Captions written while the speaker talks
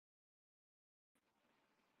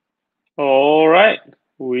All right,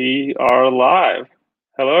 we are live.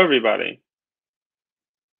 Hello, everybody.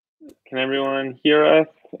 Can everyone hear us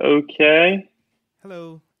okay?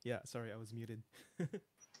 Hello. Yeah, sorry, I was muted.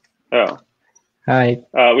 Oh, Hi.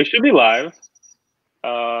 we should be live.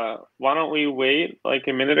 Why don't we wait like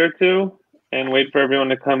a minute or two and wait for everyone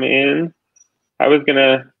to come in? I was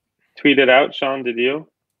gonna tweet it out. Sean, did you?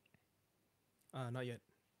 Not yet.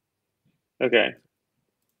 Okay.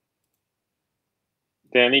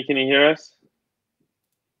 Danny, can you hear us?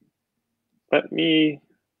 Let me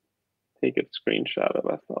take a screenshot of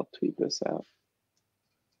us. I'll tweet this out.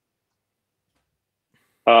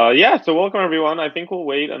 Yeah, so welcome everyone. I think we'll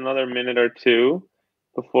wait another minute or two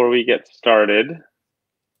before we get started.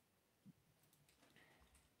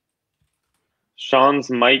 Sean's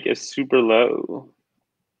mic is super low.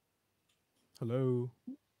 Hello.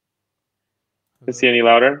 Is he any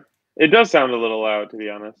louder? It does sound a little loud, to be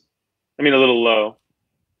honest. I mean, a little low.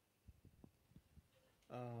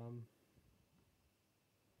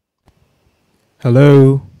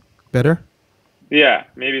 Hello. Better? Yeah,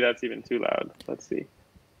 maybe that's even too loud. Let's see.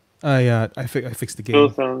 Yeah, I fixed the Still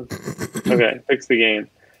game. sounds okay. Fix the gain.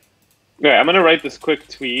 Okay, I'm gonna write this quick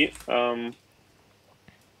tweet.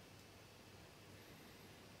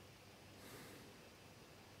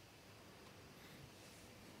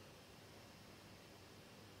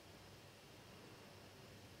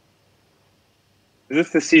 Is this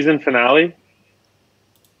the season finale?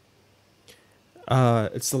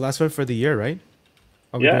 It's the last one for the year, right?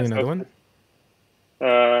 Are we Yeah. doing another one?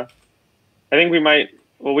 I think we might.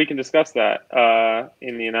 Well, we can discuss that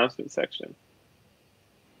in the announcement section.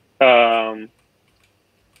 But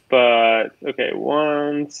okay,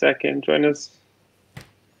 1 second. Join us.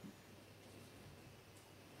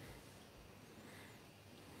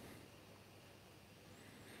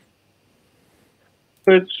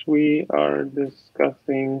 Which we are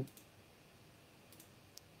discussing.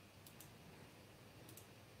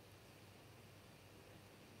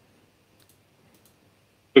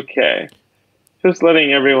 Okay, just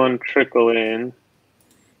letting everyone trickle in.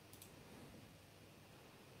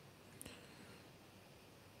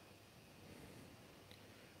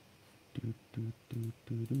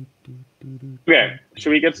 Okay,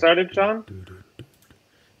 should we get started, John?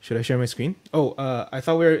 Should I share my screen? Oh, I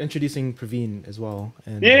thought we were introducing Praveen as well.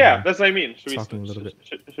 And Yeah, that's what I mean. Should talking a little bit.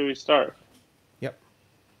 Should we start? Yep.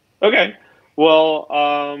 Okay. Well,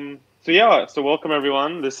 so welcome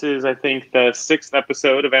everyone. This is, I think, the 6th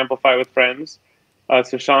episode of Amplify with Friends.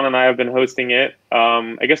 So Sean and I have been hosting it.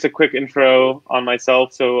 I guess a quick intro on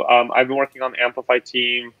myself. So I've been working on the Amplify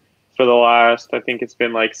team for the last, I think it's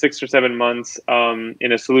been like 6 or 7 months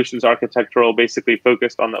in a solutions architect role, basically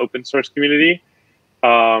focused on the open source community.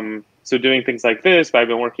 So doing things like this, I've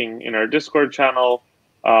been working in our Discord channel.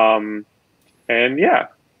 And yeah,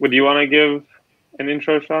 would you want to give an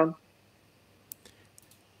intro, Sean?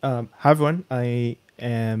 Hi everyone. I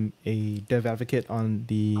am a dev advocate on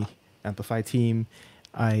the Amplify team.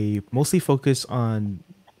 I mostly focus on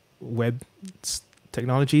web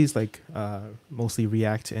technologies like mostly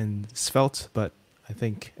React and Svelte, but I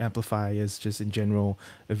think Amplify is just in general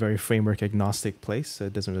a very framework agnostic place. So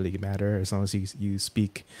it doesn't really matter as long as you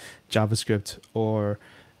speak JavaScript or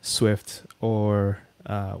Swift or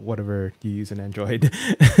whatever you use in Android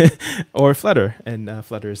or Flutter. And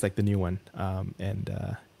Flutter is like the new one.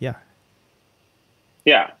 Yeah.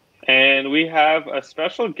 Yeah. And we have a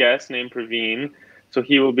special guest named Praveen. So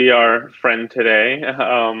he will be our friend today.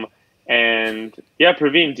 And yeah,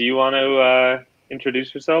 Praveen, do you want to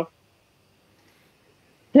introduce yourself?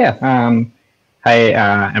 Yeah.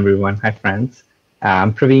 Hi, everyone. Hi, friends.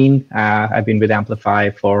 I'm Praveen. I've been with Amplify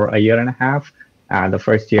for a year and a half. The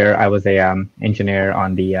first year, I was a engineer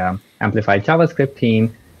on the Amplify JavaScript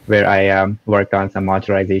team, where I worked on some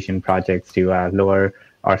modularization projects to lower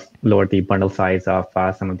the bundle size of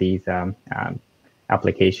some of these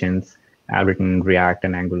applications written in React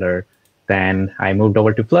and Angular. Then I moved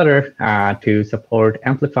over to Flutter to support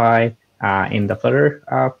Amplify in the Flutter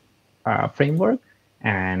framework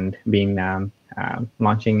and been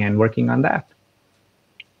launching and working on that.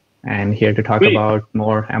 And here to talk Sweet. about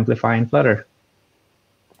more Amplify and Flutter.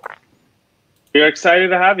 We're excited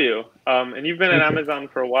to have you. And you've been at Thank you. Amazon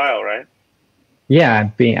for a while, right? Yeah,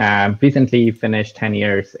 recently finished 10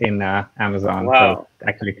 years in Amazon. Wow. So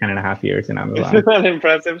actually 10.5 years in Amazon. Isn't that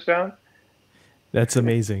impressive, Sean? That's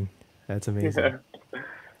amazing. That's amazing. Yeah.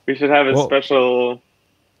 We should have a special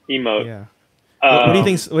emote. Yeah. What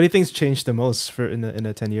do you think's changed the most in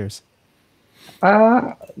the 10 years?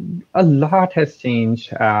 A lot has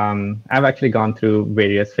changed. I've actually gone through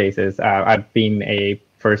various phases. I've been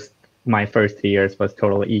my first 3 years was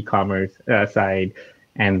total e-commerce side.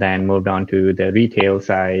 and then moved on to the retail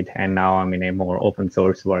side, and now I'm in a more open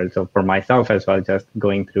source world. So for myself as well, just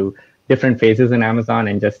going through different phases in Amazon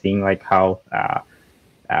and just seeing like how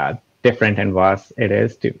different and vast it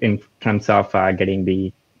is in terms of getting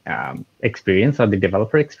the experience or the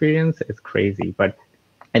developer experience is crazy. But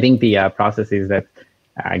I think the process is that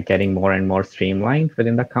getting more and more streamlined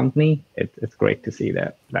within the company. It's great to see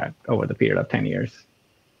that over the period of 10 years.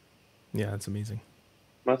 Yeah, it's amazing.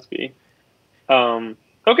 Must be.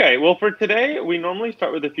 Okay, well, for today, we normally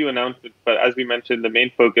start with a few announcements, but as we mentioned, the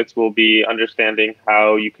main focus will be understanding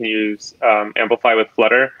how you can use Amplify with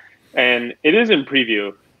Flutter. And it is in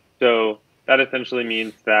preview, so that essentially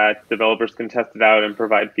means that developers can test it out and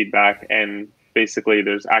provide feedback, and basically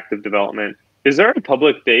there's active development. Is there a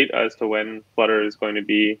public date as to when Flutter is going to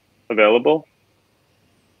be available?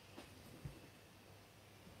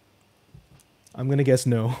 I'm gonna guess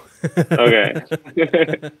no. Okay,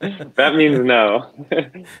 that means no.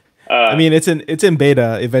 I mean, it's in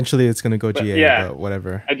beta. Eventually, it's gonna go GA. Yeah, but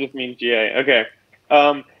whatever. I just mean GA. Okay.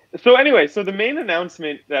 So anyway, so the main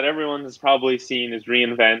announcement that everyone has probably seen is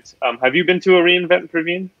reInvent. Have you been to a reInvent,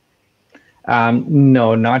 Praveen?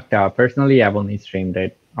 No, not personally. I've only streamed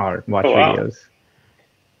it or watched videos.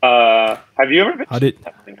 Have you ever been?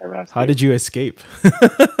 How did you escape?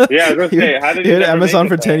 Yeah, I was gonna say, how did you at Amazon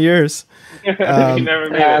for 10 years? You never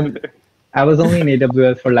made it. I was only in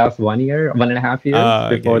AWS for last 1 year, 1.5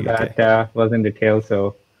 years. Before that was in retail,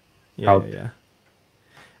 so yeah.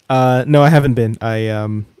 No, I haven't been.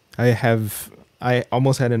 I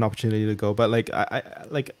almost had an opportunity to go, but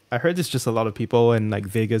I heard there's just a lot of people, and like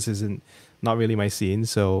Vegas isn't not really my scene,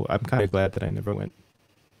 so I'm kind of glad that I never went.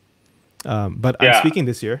 But I'm speaking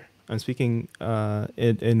this year. I'm speaking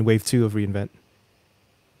in wave 2 of reInvent.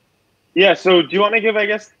 Yeah. So do you want to give? I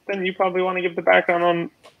guess then you probably want to give the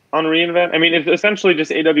background on reInvent. I mean, it's essentially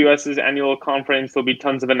just AWS's annual conference. There'll be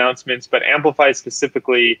tons of announcements, but Amplify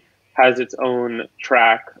specifically has its own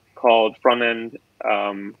track called Front End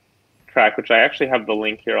Track, which I actually have the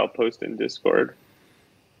link here. I'll post in Discord.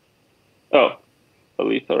 Oh,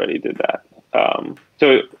 Elise already did that.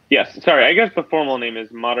 So yes, sorry. I guess the formal name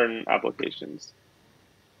is Modern Applications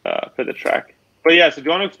for the track. But yeah, so do you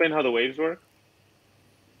want to explain how the waves work?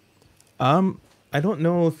 I don't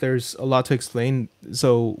know if there's a lot to explain.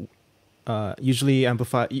 So usually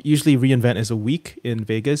reInvent is a week in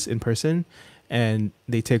Vegas in person, and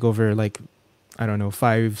they take over like, I don't know,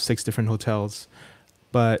 5-6 different hotels.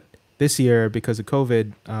 But this year, because of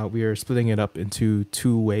COVID, we are splitting it up into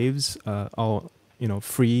 2 waves, all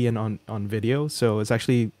free and on video. So it's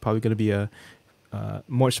actually probably going to be a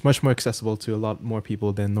much more accessible to a lot more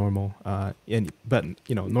people than normal. But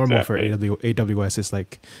normal exactly. For AWS is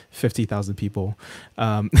like 50,000 people.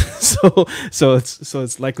 So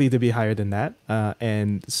it's likely to be higher than that.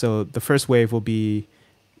 And so the first wave will be,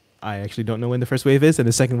 I actually don't know when the first wave is, and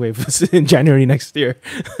the second wave is in January next year.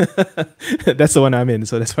 That's the one I'm in,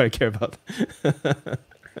 so that's what I care about.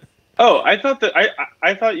 Oh, I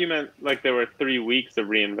thought you meant like there were 3 weeks of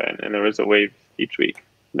reInvent and there was a wave each week.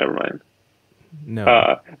 Never mind.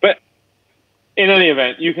 No. But in any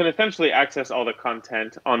event, you can essentially access all the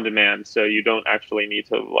content on demand, so you don't actually need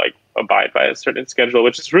to like abide by a certain schedule,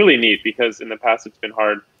 which is really neat because in the past it's been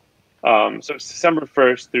hard. So it's December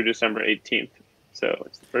 1st through December 18th. So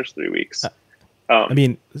it's the first 3 weeks. I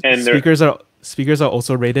mean, and speakers are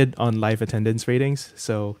also rated on live attendance ratings,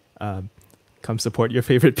 so come support your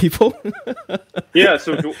favorite people. Yeah,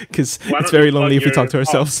 so because it's very lonely if we talk to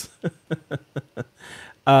ourselves.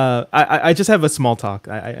 I just have a small talk.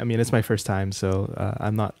 I mean, it's my first time, so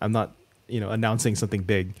I'm not announcing something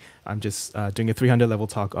big. I'm just doing a 300 level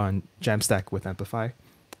talk on Jamstack with Amplify,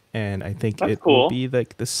 and I think it will be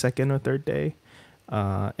like the second or third day.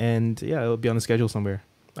 And yeah, it'll be on the schedule somewhere.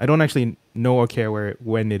 I don't actually know or care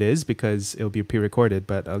when it is because it'll be pre-recorded,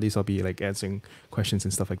 but at least I'll be like answering questions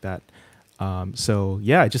and stuff like that. So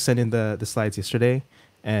yeah, I just sent in the slides yesterday,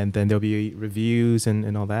 and then there'll be reviews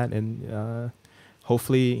and all that, and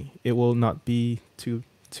hopefully it will not be too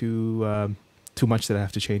much that I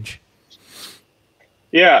have to change.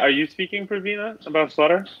 Yeah, are you speaking, Pravina, about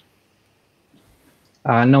Flutter?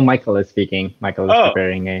 No, Michael is speaking. Michael is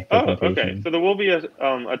preparing a presentation. Oh, okay. So there will be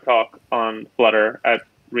a talk on Flutter at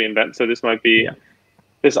reInvent. So this might be,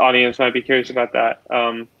 this audience might be curious about that.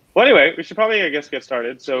 Well, anyway, we should probably, I guess, get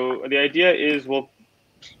started. So the idea is,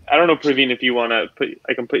 I don't know, Praveen, if you want to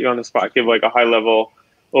I can put you on the spot, give like a high level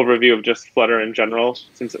overview of just Flutter in general,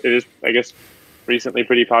 since it is, I guess, recently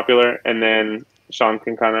pretty popular. And then Sean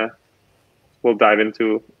can we'll dive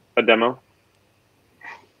into a demo.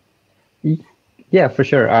 Yeah, for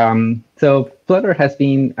sure. So Flutter has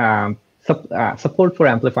been support for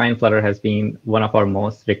Amplify in Flutter has been one of our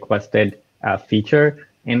most requested feature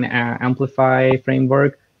in Amplify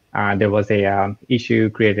framework. There was a issue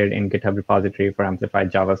created in GitHub repository for Amplify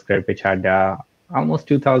JavaScript, which had almost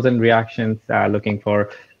 2,000 reactions looking for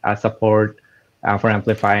support for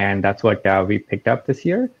Amplify, and that's what we picked up this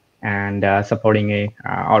year, and supporting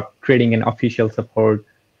or creating an official support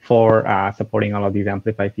for supporting all of these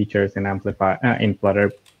Amplify features in Amplify in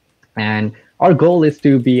Flutter. And our goal is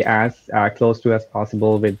to be as close to as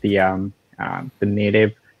possible with the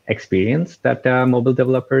native experience that mobile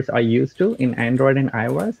developers are used to in Android and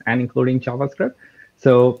iOS, and including JavaScript.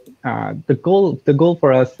 So the goal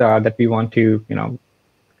for us that we want to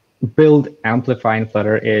build Amplify in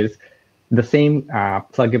Flutter is the same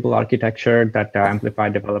pluggable architecture that Amplify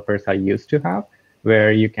developers are used to have,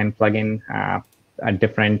 where you can plug in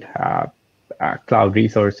different cloud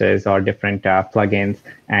resources or different plugins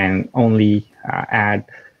and only add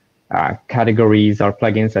categories or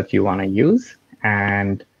plugins that you want to use,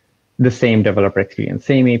 and the same developer experience,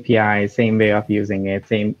 same API, same way of using it,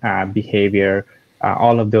 same behavior,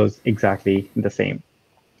 all of those exactly the same.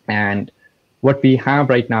 And what we have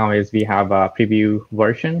right now is we have a preview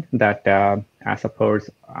version that supports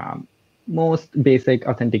most basic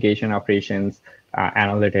authentication operations,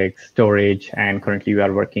 analytics, storage, and currently we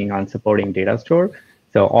are working on supporting data store.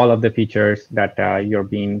 So all of the features that you're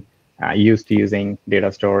being used to using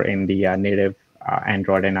data store in the native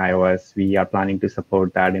Android and iOS, we are planning to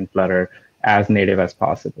support that in Flutter as native as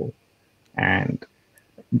possible. And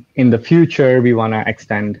in the future, we want to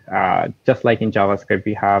extend, just like in JavaScript,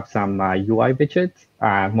 we have some UI widgets,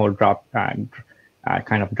 more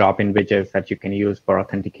kind of drop-in widgets that you can use for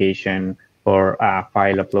authentication, for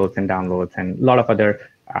file uploads and downloads, and a lot of other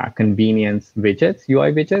convenience widgets,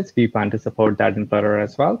 UI widgets. We plan to support that in Flutter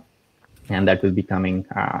as well. And that will be coming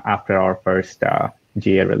after our first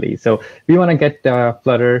GA release. So we want to get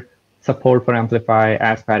Flutter support for Amplify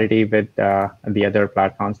as parity with the other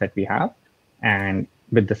platforms that we have, and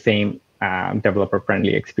with the same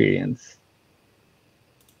developer-friendly experience.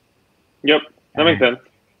 Yep, that makes sense.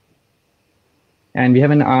 And we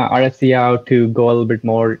have an RFC out to go a little bit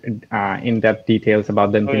more in-depth details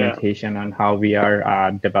about the implementation on how we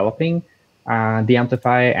are developing the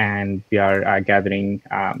Amplify, and we are gathering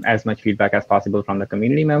as much feedback as possible from the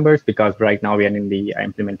community members, because right now we are in the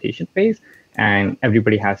implementation phase, and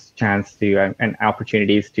everybody has chance to and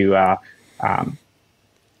opportunities to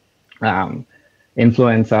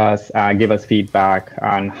influence us, give us feedback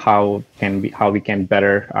on how we can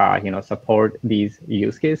better support these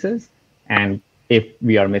use cases, and if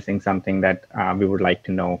we are missing something that we would like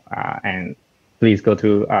to know. And please go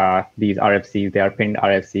through these RFCs. They are pinned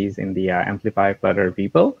RFCs in the Amplify Flutter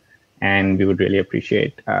repo, and we would really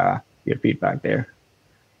appreciate your feedback there.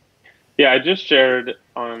 Yeah, I just shared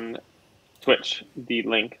on Twitch the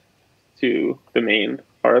link to the main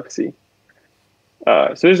RFC.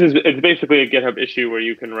 So it's basically a GitHub issue where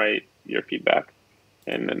you can write your feedback,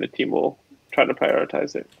 and then the team will try to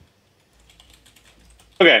prioritize it.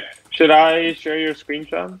 Okay, should I share your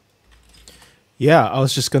screenshot? Yeah, I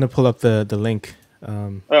was just gonna pull up the link.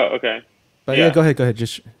 Oh, okay. But yeah, go ahead.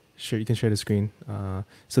 Just sure, you can share the screen.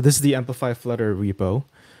 So this is the Amplify Flutter repo,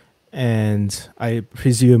 and I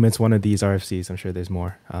presume it's one of these RFCs. I'm sure there's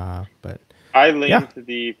more, but I linked to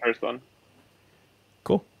the first one.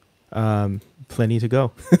 Cool. Plenty to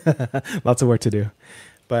go. Lots of work to do,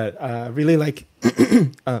 but really like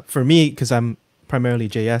for me, because I'm primarily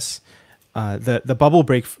JS. The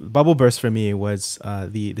bubble burst for me was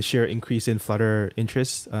the sheer increase in Flutter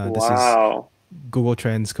interest. This is Google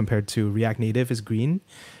Trends compared to React Native is green.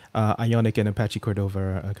 Ionic and Apache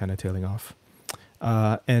Cordova are kind of tailing off.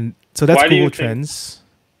 And so that's Google Trends.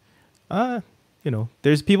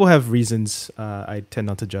 There's people have reasons. I tend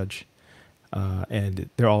not to judge, and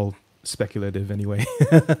they're all speculative anyway.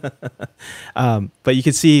 But you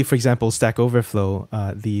can see, for example, Stack Overflow,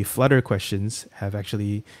 the Flutter questions have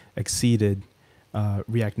actually exceeded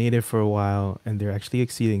React Native for a while, and they're actually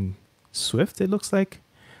exceeding Swift, it looks like.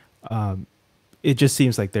 It just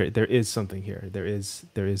seems like there is something here. There is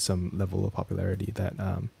some level of popularity that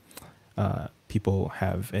people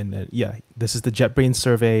have. And this is the JetBrains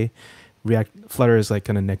survey. Flutter is like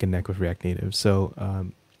kind of neck and neck with React Native.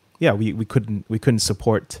 So we couldn't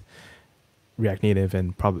support React Native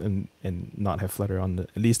and not have Flutter on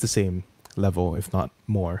at least the same level, if not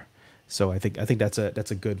more. So I think that's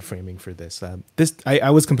a good framing for this. I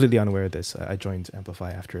was completely unaware of this. I joined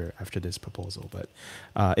Amplify after this proposal, but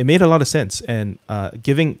it made a lot of sense. And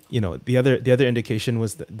giving the other indication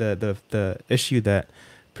was the issue that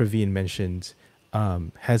Praveen mentioned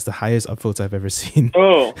has the highest upvotes I've ever seen.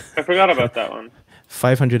 Oh, I forgot about that one.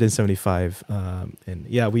 575. And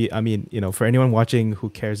yeah, I mean, for anyone watching who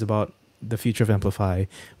cares about the future of Amplify,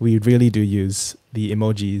 we really do use the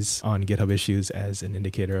emojis on GitHub issues as an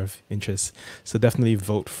indicator of interest. So definitely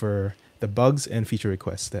vote for the bugs and feature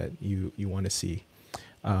requests that you want to see.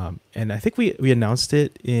 And I think we announced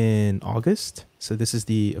it in August. So this is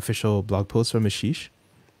the official blog post from Ashish.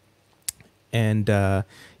 And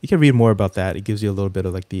you can read more about that. It gives you a little bit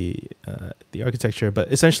of like the architecture,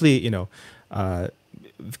 but essentially,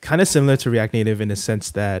 kind of similar to React Native in the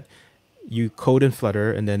sense that you code in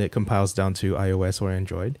Flutter and then it compiles down to iOS or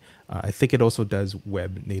Android. I think it also does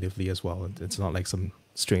web natively as well. It's not like some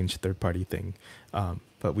strange third-party thing,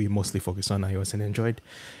 but we mostly focus on iOS and Android.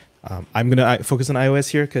 I'm going to focus on iOS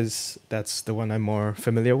here because that's the one I'm more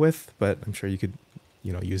familiar with, but I'm sure you could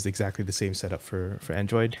use exactly the same setup for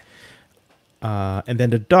Android. And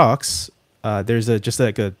then the docs, there's just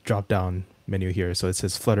like a drop-down menu here. So it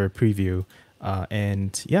says Flutter preview.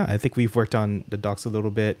 And yeah, I think we've worked on the docs a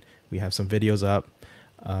little bit. We have some videos up.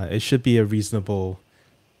 It should be a reasonable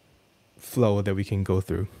flow that we can go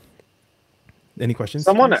through. Any questions?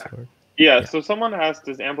 So someone asked,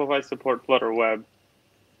 does Amplify support Flutter Web?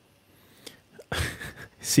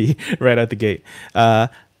 See, right out the gate. I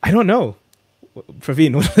don't know.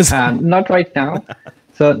 Praveen, what is not right now.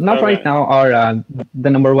 So not right now. Our the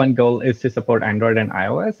number one goal is to support Android and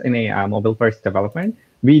iOS in a mobile-first development.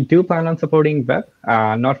 We do plan on supporting web.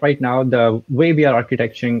 Not right now. The way we are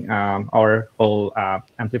architecting our whole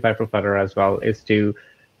Amplify for Flutter as well is to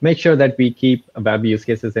make sure that we keep web use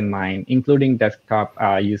cases in mind, including desktop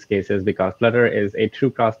use cases, because Flutter is a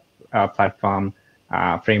true cross-platform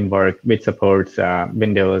framework which supports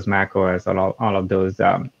Windows, Mac OS, all of those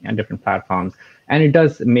different platforms. And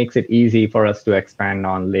it makes it easy for us to expand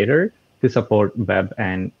on later to support web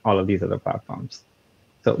and all of these other platforms.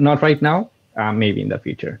 So not right now, maybe in the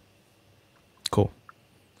future. Cool.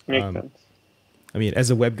 Makes sense. I mean, as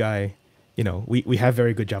a web guy, we have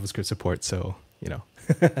very good JavaScript support, so,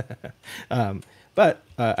 but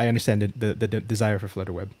I understand the desire for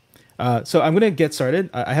Flutter Web. So I'm going to get started.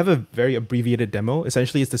 I have a very abbreviated demo.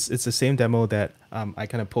 Essentially, it's the same demo that I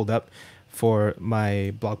kind of pulled up for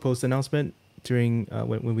my blog post announcement during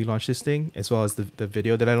when we launched this thing, as well as the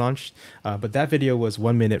video that I launched. But that video was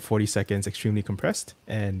 1 minute, 40 seconds, extremely compressed.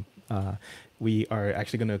 And we are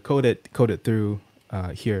actually going to code it through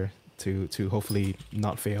here to hopefully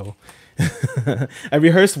not fail. I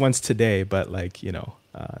rehearsed once today, but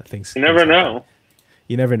things. You never know.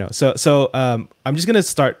 You never know. So I'm just gonna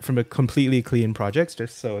start from a completely clean project,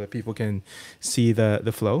 just so that people can see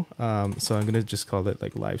the flow. So I'm gonna just call it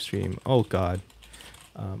like live stream. Oh God,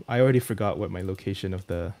 I already forgot what my location of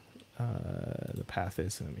the path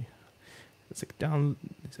is. It's like down.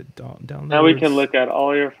 Is it down? Now we can look at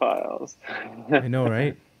all your files. I know,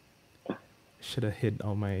 right? Should have hid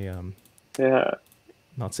all my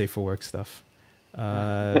not safe for work stuff.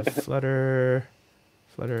 Flutter.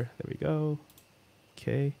 There we go.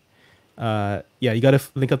 Okay. Yeah, you got to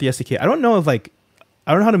link up the SDK. I don't know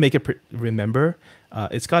how to make it remember.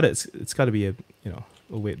 It's got to be a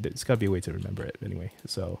way. It's got to be a way to remember it anyway.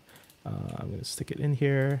 So I'm gonna stick it in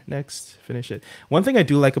here. Next, finish it. One thing I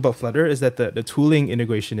do like about Flutter is that the tooling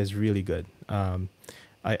integration is really good. I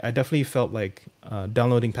definitely felt like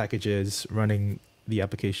downloading packages, running the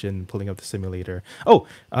application, pulling up the simulator. Oh,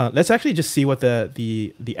 let's actually just see what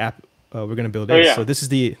the app we're gonna build is. So this is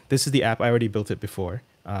the app. I already built it before.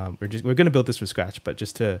 We're gonna build this from scratch, but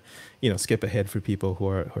just to skip ahead for people who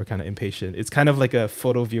are kind of impatient. It's kind of like a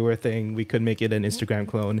photo viewer thing. We could make it an Instagram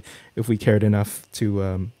clone if we cared enough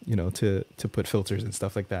to to put filters and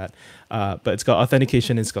stuff like that. But it's got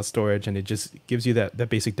authentication, it's got storage, and it just gives you that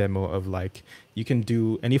basic demo of like you can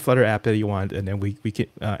do any Flutter app that you want, and then we can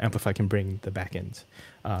Amplify can bring the backend.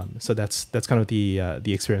 So that's kind of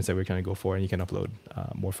the experience that we're going to go for, and you can upload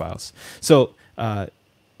more files. So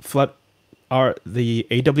the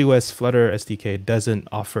AWS Flutter SDK doesn't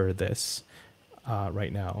offer this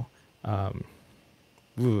right now. I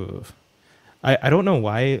don't know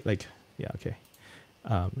why. Okay.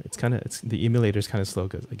 It's the emulator's kind of slow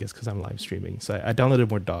because I'm live streaming. So I downloaded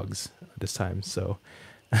more dogs this time. So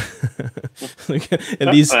at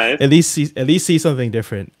least see something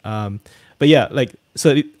different. But yeah,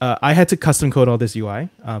 I had to custom code all this UI,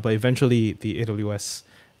 but eventually the AWS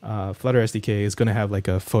Flutter SDK is going to have like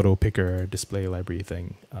a photo picker display library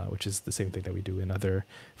thing, which is the same thing that we do in other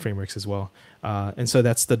frameworks as well. And so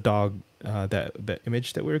that's the dog, that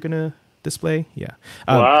image that we're going to display. Yeah.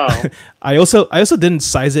 Wow. I also didn't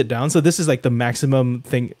size it down. So this is like the maximum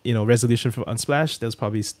thing, resolution for Unsplash. That was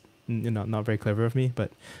probably not very clever of me,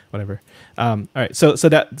 but whatever. All right. So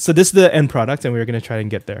this is the end product, and we're going to try and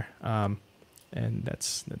get there. And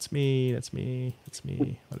that's me,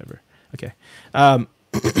 whatever. Okay.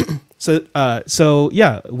 So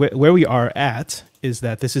yeah, where we are at is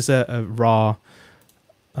that this is a raw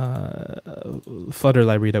Flutter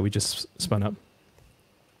library that we just spun up.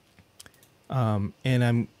 And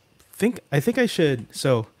I think I should.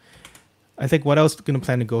 So I think what I was going to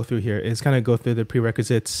plan to go through here is kind of go through the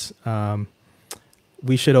prerequisites.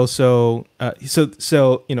 We should also so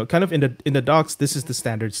kind of in the docs, this is the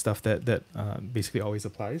standard stuff that basically always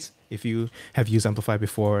applies. If you have used Amplify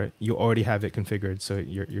before, you already have it configured, so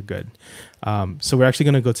you're good. So we're actually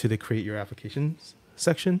going to go to the create your applications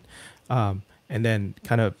section, and then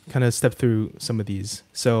kind of step through some of these.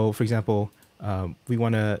 So for example, we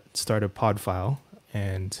want to start a pod file,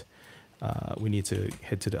 and we need to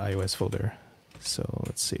head to the iOS folder. So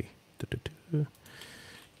let's see,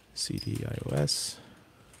 cd iOS.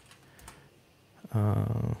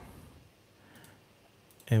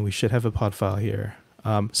 And we should have a pod file here.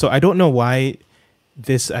 So I don't know why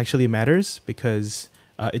this actually matters, because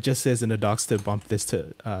it just says in the docs to bump this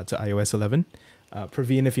to iOS 11.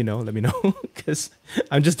 Praveen, if you know, let me know, because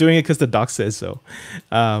I'm just doing it because the doc says so.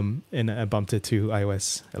 And I bumped it to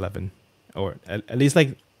iOS 11, or at least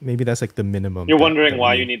like maybe that's like the minimum. You're wondering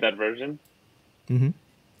why you need that version? Mm-hmm.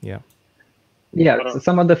 Yeah. Yeah, so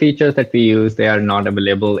some of the features that we use, they are not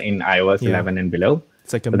available in iOS 11 and below.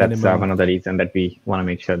 It's like a so minimum. That's one of the reasons that we want to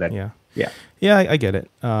make sure that. Yeah, I get it.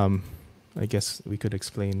 I guess we could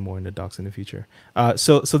explain more in the docs in the future.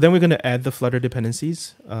 So then we're going to add the Flutter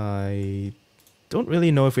dependencies. I don't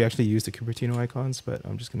really know if we actually use the Cupertino icons, but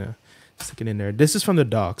I'm just going to stick it in there. This is from the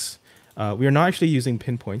docs. We are not actually using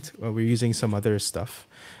Pinpoint. We're using some other stuff.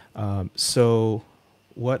 So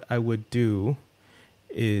what I would do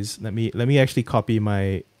is let me actually copy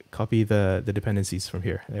the dependencies from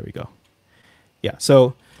here. There we go. Yeah.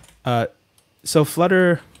 So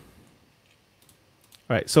Flutter.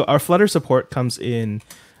 All right. So our Flutter support comes in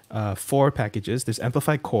 4 packages. There's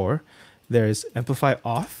Amplify Core. There's Amplify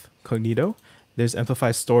Auth Cognito. There's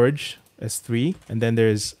Amplify Storage S3, and then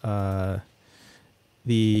there's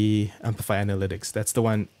the Amplify Analytics. That's the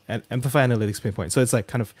one. Amplify Analytics Pinpoint. So it's like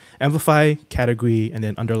kind of Amplify category and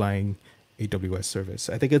then underlying AWS service.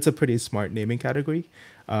 I think it's a pretty smart naming category.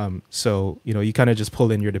 So you kind of just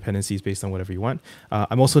pull in your dependencies based on whatever you want.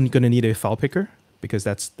 I'm also going to need a file picker, because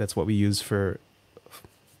that's what we use for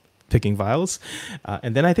picking files.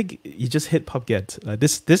 And then I think you just hit pub-get.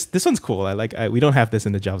 This one's cool. We don't have this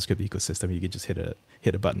in the JavaScript ecosystem. You can just hit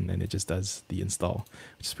a button and it just does the install,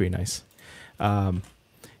 which is pretty nice.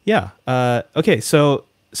 Okay. So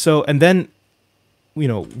and then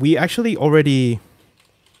we actually already,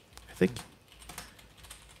 I think,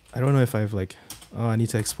 I don't know if I've I need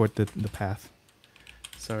to export the path.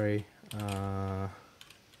 Sorry.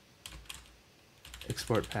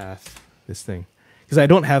 Export path, this thing. Because I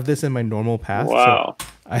don't have this in my normal path. Wow.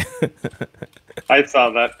 So I saw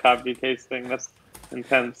that copy paste thing. That's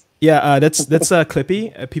intense. Yeah, that's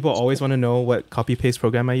Clippy. People always want to know what copy paste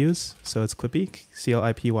program I use. So it's Clippy,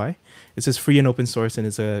 CLIPY. It says free and open source, and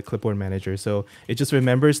it's a clipboard manager. So it just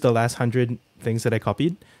remembers the last 100 things that I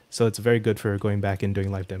copied. So it's very good for going back and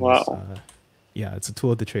doing live demos. Wow. Yeah, it's a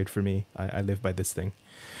tool of the trade for me. I live by this thing.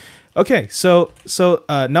 Okay, so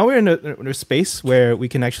now we're in a space where we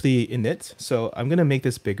can actually init. So I'm gonna make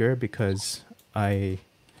this bigger because I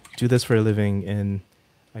do this for a living, and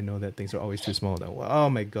I know that things are always too small. Oh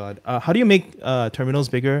my god! How do you make terminals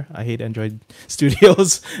bigger? I hate Android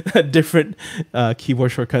Studios different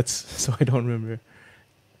keyboard shortcuts, so I don't remember.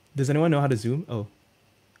 Does anyone know how to zoom? Oh,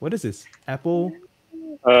 what is this? Apple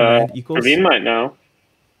command equals. Praveen might know.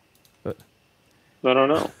 But I don't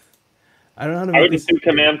know. I don't know how to I make would this. just do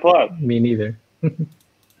Command Plus. Me neither. To be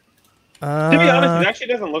honest, it actually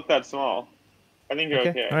doesn't look that small. I think you're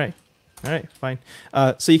okay. All right, fine.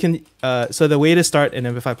 So you can. So the way to start an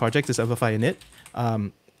Amplify project is Amplify init.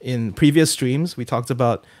 In previous streams, we talked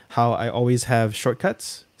about how I always have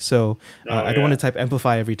shortcuts. So I don't want to type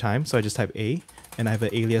Amplify every time, so I just type A, and I have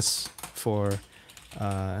an alias for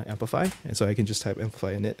Amplify, and so I can just type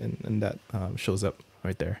Amplify init, and that shows up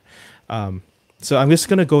right there. So I'm just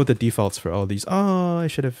gonna go with the defaults for all these. Oh, I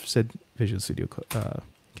should have said Visual Studio Code.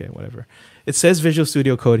 Okay, whatever. It says Visual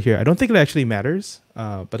Studio Code here. I don't think it actually matters,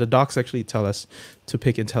 but the docs actually tell us to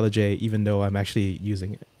pick IntelliJ, even though I'm actually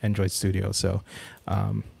using Android Studio. So,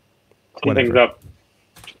 Something's up.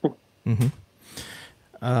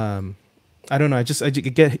 I don't know. I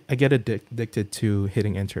get addicted to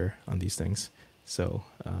hitting enter on these things. So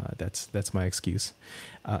that's my excuse.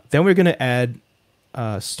 Then we're gonna add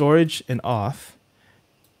storage and auth,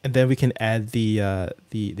 and then we can add the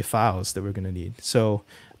files that we're gonna need. So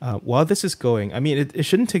While this is going, I mean, it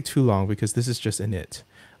shouldn't take too long because this is just init.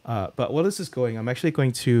 But while this is going, I'm actually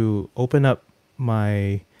going to open up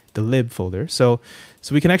the lib folder. So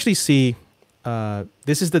we can actually see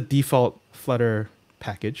this is the default Flutter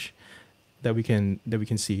package that we can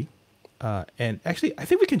see. And actually, I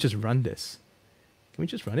think we can just run this. Can we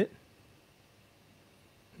just run it?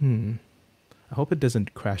 I hope it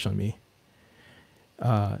doesn't crash on me.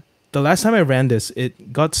 The last time I ran this,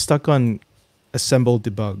 it got stuck on assemble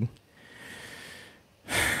debug.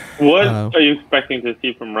 What are you expecting to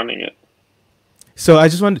see from running it? So I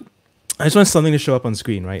just want something to show up on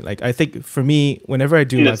screen, right? Like I think for me, whenever I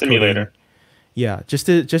do In the live simulator. coding, yeah, just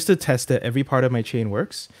to test that every part of my chain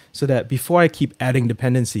works, so that before I keep adding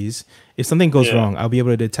dependencies, if something goes wrong, I'll be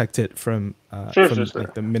able to detect it from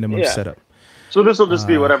like the minimum setup. So this will just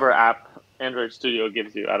be whatever app Android Studio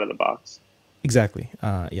gives you out of the box. Exactly.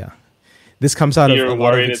 Yeah. This comes out of a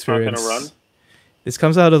lot of experience. It's not going to run? This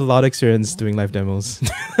comes out of a lot of experience doing live demos.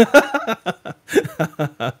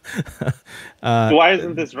 Why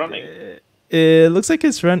isn't this running? It looks like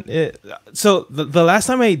it's run. So the last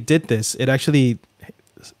time I did this, it actually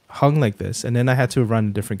hung like this, and then I had to run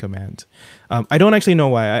a different command. I don't actually know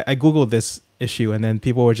why. I Googled this issue, and then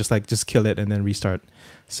people were just like, just kill it and then restart.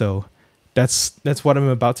 So that's what I'm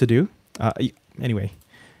about to do. Anyway,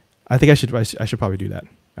 I think I should probably do that. All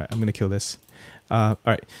right, I'm gonna kill this. All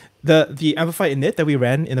right, the Amplify init that we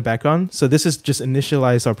ran in the background. So this is just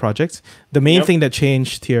initialize our project. The main thing that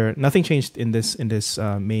changed here, nothing changed in this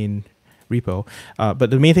main repo, but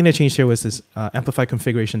the main thing that changed here was this amplify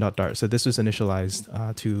configuration.dart. So this was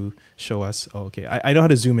initialized to show us. Oh, okay, I know how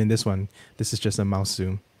to zoom in this one. This is just a mouse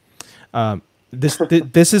zoom.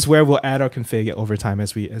 This is where we'll add our config over time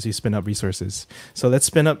as we spin up resources. So let's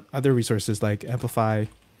spin up other resources like amplify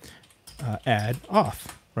add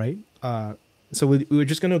auth, right? So we're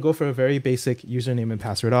just going to go for a very basic username and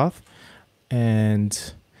password auth,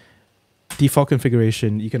 and default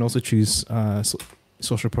configuration. You can also choose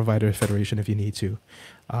social provider federation if you need to,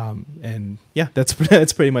 and yeah, that's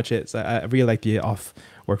pretty much it. So I really like the auth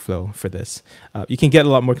workflow for this. You can get a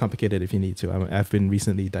lot more complicated if you need to. I've been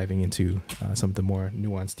recently diving into some of the more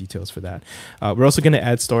nuanced details for that. We're also going to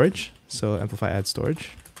add storage, so amplify add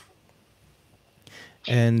storage,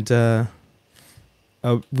 and you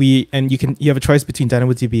have a choice between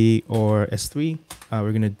DynamoDB or S3.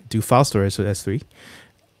 We're going to do file storage with S3,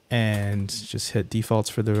 and just hit defaults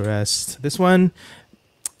for the rest. This one,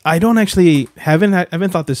 I haven't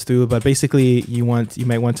thought this through, but basically you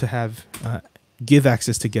might want to have give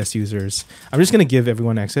access to guest users. I'm just going to give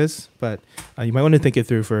everyone access, but you might want to think it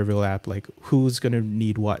through for a real app, like who's going to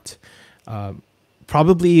need what.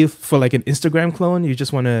 Probably for like an Instagram clone, you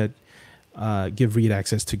just want to give read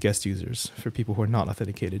access to guest users for people who are not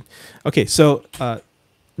authenticated. Okay, so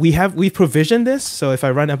we've provisioned this. So if I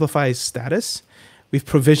run Amplify status, we've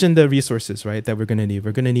provisioned the resources, right, that we're going to need.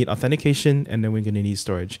 We're going to need authentication, and then we're going to need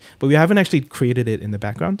storage. But we haven't actually created it in the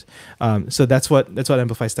background. So that's what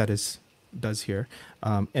Amplify status does here.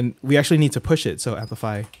 And we actually need to push it. So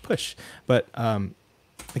Amplify push. But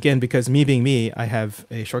again, because me being me, I have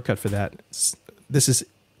a shortcut for that. This is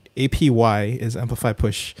APY is Amplify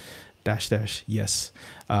push -- yes.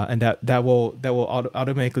 And that will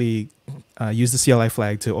automatically use the CLI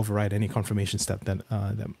flag to override any confirmation step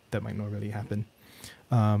that might normally happen.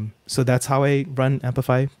 So that's how I run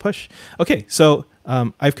Amplify push. Okay, so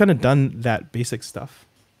I've kind of done that basic stuff.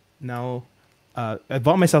 Now I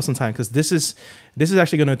bought myself some time because this is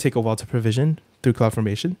actually going to take a while to provision through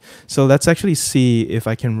CloudFormation. So let's actually see if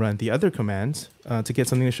I can run the other commands to get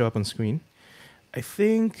something to show up on screen. I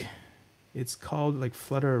think it's called like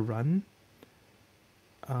Flutter run.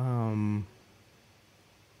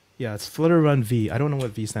 Yeah, it's Flutter run V. I don't know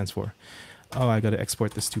what V stands for. Oh, I got to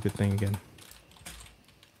export this stupid thing again.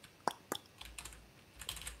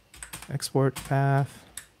 Export path.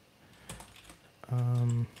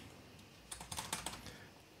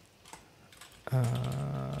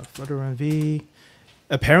 Flutter run V.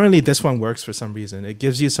 Apparently this one works for some reason. It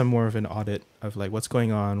gives you some more of an audit of like what's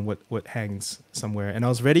going on, what hangs somewhere. And I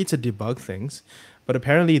was ready to debug things, but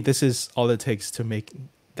apparently this is all it takes to make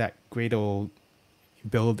that great old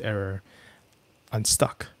build error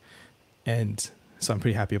unstuck. And so I'm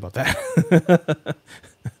pretty happy about that.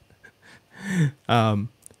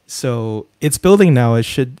 So it's building now. It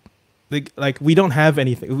should like we don't have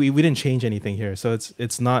anything. We didn't change anything here, so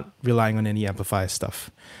it's not relying on any Amplify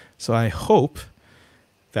stuff. So I hope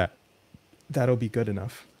that'll be good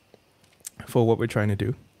enough for what we're trying to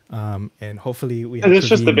do. And hopefully we have. And it's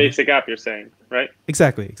just the basic app you're saying, right?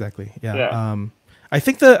 Exactly. Yeah. I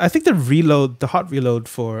think the hot reload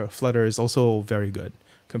for Flutter is also very good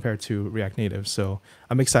compared to React Native. So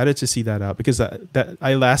I'm excited to see that out because that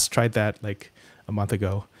I last tried that like a month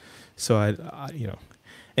ago. So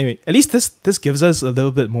anyway, at least this gives us a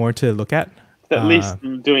little bit more to look at. At least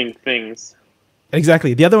doing things.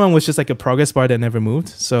 Exactly. The other one was just like a progress bar that never moved.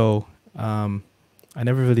 So I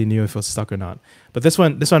never really knew if it was stuck or not. But this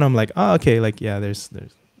one I'm like, oh, okay, like yeah, there's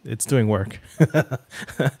it's doing work.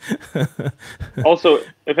 Also,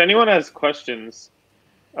 if anyone has questions,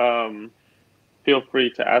 feel free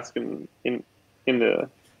to ask in the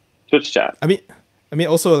Twitch chat. I mean,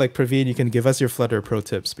 also like Praveen, you can give us your Flutter pro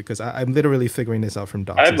tips because I'm literally figuring this out from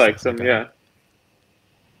docs. I'd like some, yeah.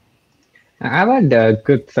 I've had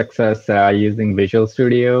good success using Visual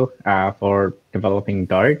Studio for developing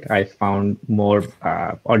Dart. I found more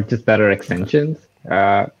or just better extensions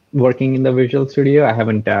working in the Visual Studio. I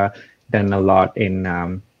haven't done a lot in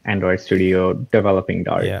Android Studio developing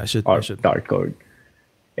Dart or Dart code.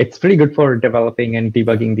 It's pretty good for developing and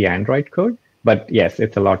debugging the Android code, but yes,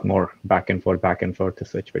 it's a lot more back and forth to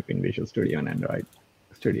switch between Visual Studio and Android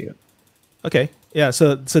Studio. Okay, yeah.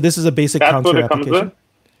 So this is a basic counter application.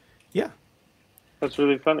 Yeah. That's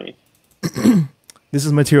really funny. This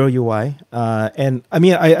is Material UI. And I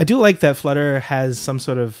mean, I do like that Flutter has some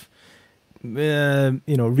sort of,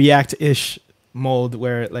 React-ish mode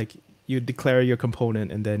where like you declare your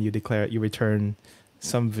component and then you return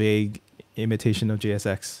some vague imitation of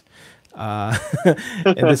JSX.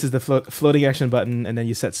 And this is the floating action button. And then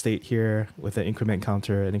you set state here with an increment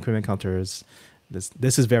counter. And increment counter is,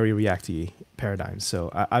 this is very React-y paradigm.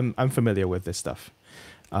 So I'm familiar with this stuff.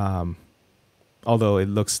 Although it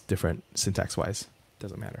looks different syntax-wise.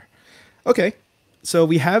 Doesn't matter. Okay, so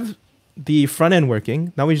we have the front end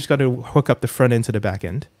working. Now we just got to hook up the front end to the back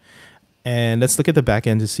end. And let's look at the back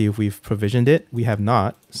end to see if we've provisioned it. We have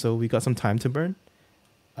not, so we got some time to burn.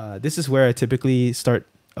 This is where I typically start.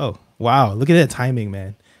 Oh, wow, look at that timing,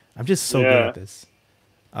 man. I'm just so good at this.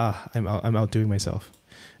 I'm outdoing myself.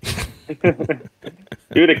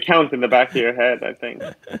 Do the count in the back of your head, I think.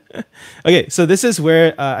 Okay, so this is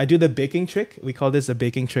where I do the baking trick. We call this a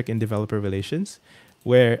baking trick in developer relations,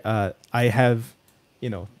 where I have,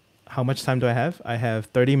 how much time do I have? I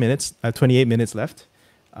have 28 minutes left.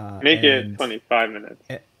 Make it 25 minutes.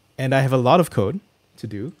 And I have a lot of code to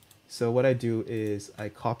do. So what I do is I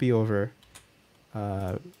copy over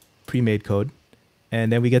pre-made code,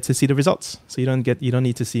 and then we get to see the results. So you don't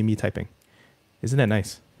need to see me typing. Isn't that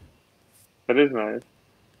nice? That is nice.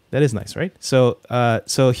 That is nice, right?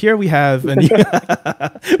 So here we have,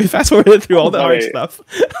 we fast forwarded through all the hard stuff,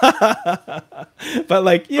 but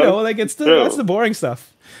like that's the boring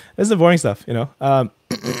stuff. That's the boring stuff,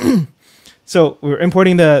 So we're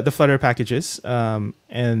importing the Flutter packages, and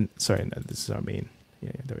sorry, no, this is our main.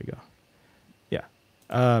 Yeah, there we go. Yeah,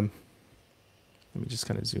 let me just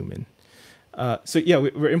kind of zoom in. So yeah,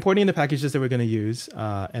 we're importing the packages that we're going to use,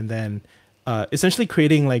 and then essentially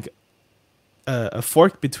creating like a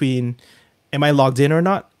fork between am I logged in or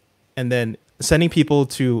not, and then sending people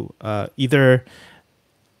to either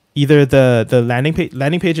the landing page.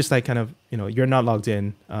 Landing page is like kind of you're not logged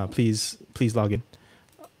in. Please log in.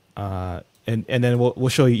 And then we'll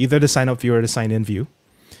show you either the sign up view or the sign in view,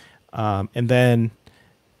 and then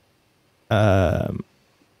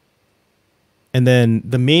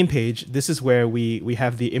the main page. This is where we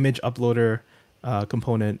have the image uploader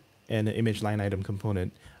component and an image line item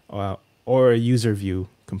component. Or a user view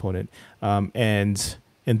component, and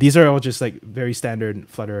these are all just like very standard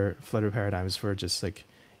Flutter paradigms for just like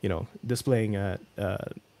displaying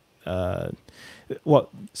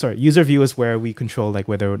user view is where we control like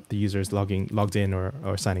whether the user is logged in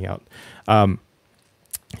or signing out.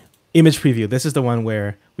 Image preview, this is the one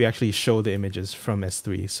where we actually show the images from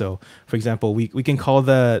S3. So for example, we can call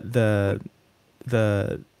the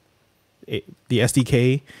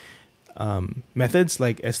SDK methods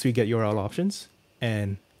like S3 get URL options,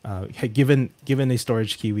 and given a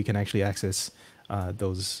storage key, we can actually access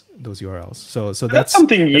those URLs. So that's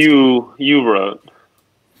something you wrote.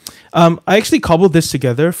 I actually cobbled this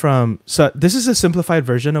together so this is a simplified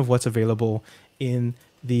version of what's available in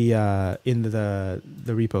the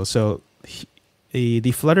repo. So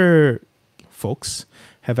the Flutter folks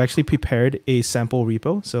have actually prepared a sample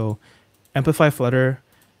repo. So Amplify Flutter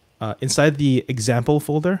inside the example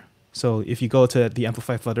folder. So if you go to the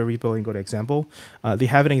Amplify Flutter repo and go to example, they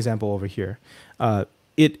have an example over here.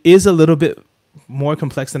 It is a little bit more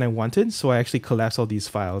complex than I wanted, so I actually collapsed all these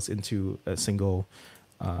files into a single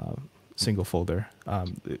folder.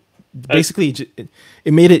 Basically,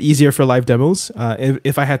 it made it easier for live demos.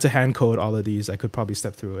 If I had to hand code all of these, I could probably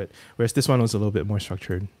step through it. Whereas this one was a little bit more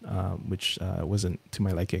structured, which wasn't to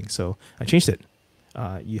my liking. So I changed it.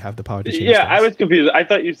 you have the power to change Yeah, things. I was confused. I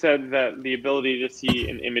thought you said that the ability to see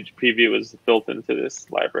an image preview was built into this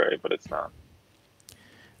library, but it's not.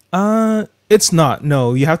 It's not.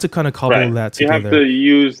 No, you have to kind of cobble Right. that You have together. to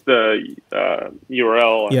use the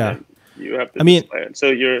URL and Yeah. then you have to I mean, display it. So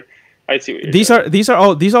I see what you're these saying. these are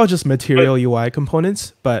all just material UI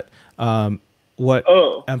components, but what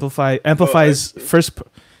Oh. Amplify's see. first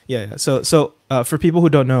yeah. So for people who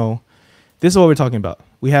don't know, this is what we're talking about.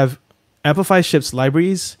 We have Amplify ships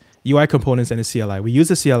libraries, UI components, and a CLI. We use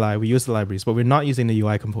the CLI, we use the libraries, but we're not using the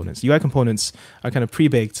UI components. UI components are kind of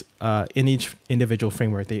pre-baked in each individual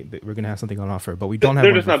framework. We're going to have something on offer, but we don't have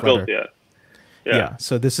They're one just for not Flutter. built yet. Yeah.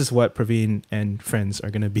 So this is what Praveen and friends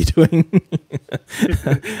are going to be doing.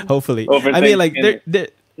 Hopefully. I mean, like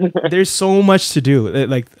there's so much to do.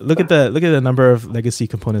 Like look at the number of legacy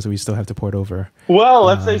components that we still have to port over. Well,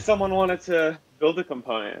 let's say someone wanted to build a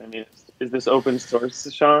component. I mean, is this open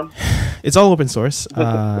source, Sean? It's all open source.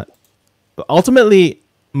 Ultimately,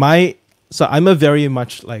 I'm a very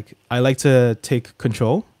much like I like to take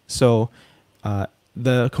control. So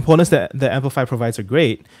the components that the Amplify provides are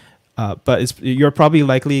great, but you're probably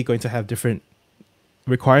likely going to have different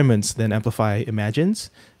requirements than Amplify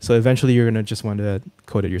imagines. So eventually, you're gonna just want to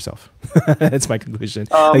code it yourself. That's my conclusion.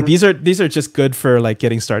 Like these are just good for like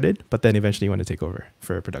getting started, but then eventually you want to take over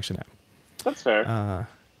for a production app. That's fair.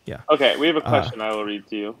 Yeah. Okay, we have a question I will read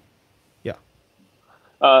to you. Yeah.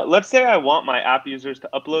 Let's say I want my app users to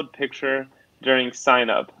upload picture during sign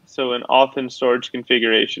up. So an auth and storage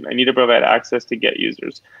configuration. I need to provide access to get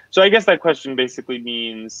users. So I guess that question basically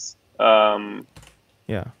means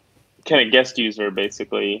Yeah. can a guest user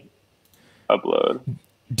basically upload?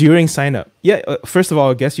 During sign up. Yeah. First of all,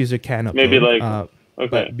 a guest user can upload. Maybe like okay.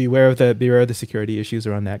 But beware of the security issues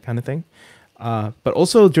around that kind of thing. But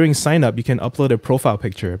also during sign up, you can upload a profile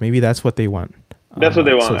picture. Maybe that's what they want. That's what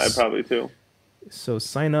they want, I probably too. So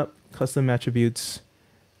sign up, custom attributes.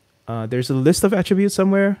 There's a list of attributes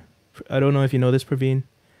somewhere. I don't know if you know this, Praveen.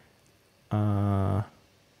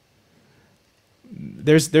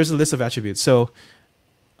 There's a list of attributes. So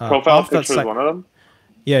Profile picture is one of them?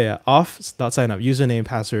 Yeah. Off.sign up, username,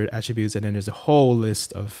 password, attributes, and then there's a whole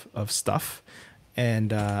list of stuff.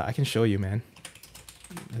 And I can show you, man.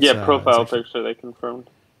 Profile picture they confirmed.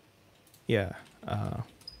 Yeah.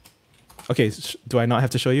 Okay, do I not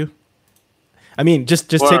have to show you? I mean, just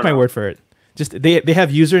take my word for it. Just they have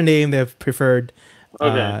username, they have preferred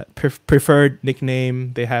preferred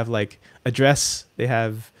nickname, they have like address, they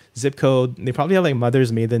have zip code, they probably have like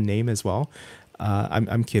mother's maiden name as well.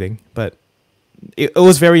 I'm kidding, but it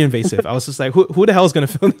was very invasive. I was just like, who the hell is gonna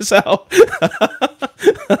fill this out?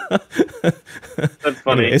 That's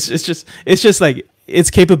funny. Anyway, it's just like it's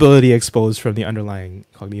capability exposed from the underlying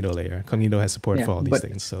Cognito layer. Cognito has support for all these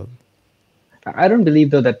things. So I don't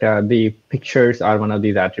believe though that the pictures are one of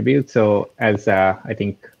these attributes. So as I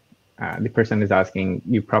think the person is asking,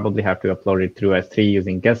 you probably have to upload it through S3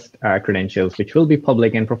 using guest credentials, which will be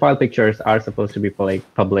public, and profile pictures are supposed to be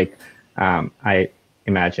public, I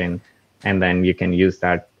imagine. And then you can use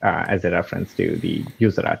that as a reference to the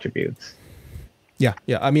user attributes. Yeah.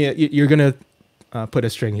 I mean, you're gonna put a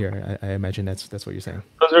string here. I imagine that's what you're saying.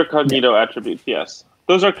 Those are Cognito attributes. Yes,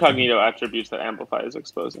 those are Cognito attributes that Amplify is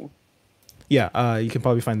exposing. Yeah, you can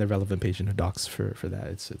probably find the relevant page in the docs for that.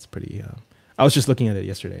 It's pretty. I was just looking at it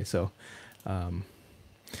yesterday. So, all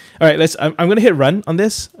right, I'm gonna hit run on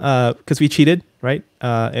this because we cheated, right?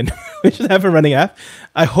 And we should have a running app.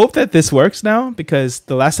 I hope that this works now because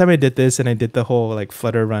the last time I did this and I did the whole like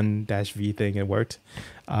Flutter run -v thing, it worked.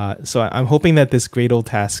 So I'm hoping that this Gradle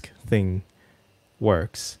task thing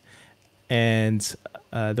works, and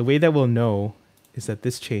the way that we'll know is that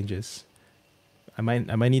this changes. I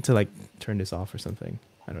might need to like turn this off or something.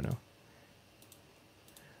 I don't know.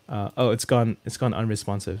 Oh, it's gone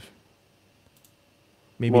unresponsive.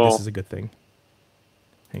 Maybe this is a good thing.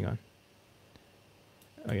 Hang on.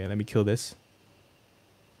 Okay, let me kill this.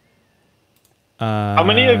 How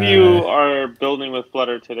many of you are building with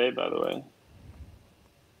Flutter today, by the way?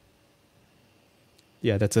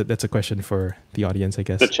 Yeah, that's a question for the audience, I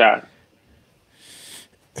guess. The chat.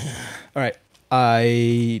 All right.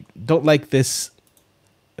 I don't like this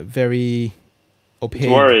very opaque.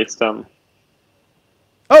 It's worrisome.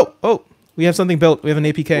 Oh, we have something built. We have an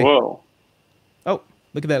APK. Whoa. Oh,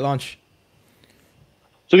 look at that launch.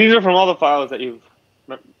 So these are from all the files that you've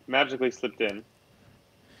magically slipped in.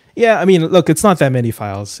 Yeah, I mean, look, it's not that many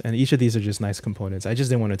files, and each of these are just nice components. I just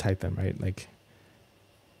didn't want to type them, right? Like,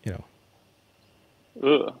 you know.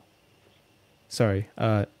 Ugh. Sorry.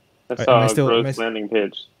 I saw a gross landing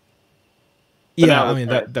page. Yeah, I mean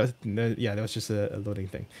that was just a loading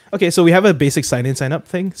thing. Okay, so we have a basic sign in sign up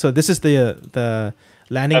thing. So this is the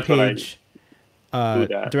landing That's what I page do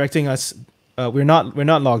that. directing us. We're not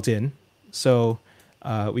logged in, so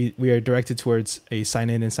we are directed towards a sign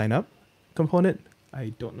in and sign up component.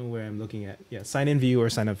 I don't know where I'm looking at. Yeah, sign in view or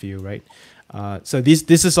sign up view, right? So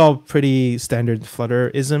this is all pretty standard Flutter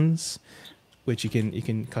isms, which you can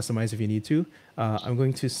customize if you need to. I'm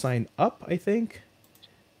going to sign up, I think.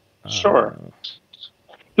 Sure.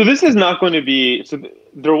 So this is not going to be. So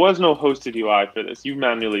there was no hosted UI for this. You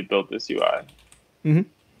manually built this UI. Mm-hmm.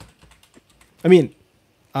 I mean,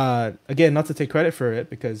 again, not to take credit for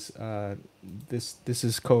it because this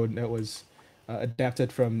is code that was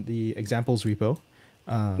adapted from the examples repo.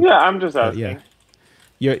 Yeah, I'm just asking.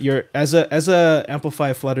 Yeah, you're as a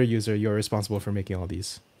Amplify Flutter user, you're responsible for making all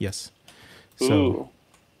these. Yes. So, ooh,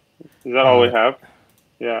 is that all we have?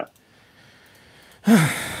 Yeah.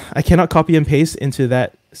 I cannot copy and paste into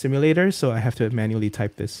that simulator, so I have to manually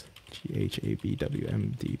type this.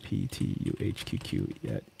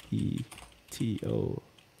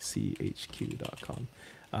 GHABWMDPTUHQQ@ETOCHQ.com.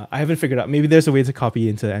 I haven't figured out. Maybe there's a way to copy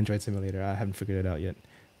into Android Simulator. I haven't figured it out yet.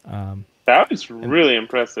 That was really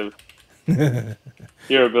impressive.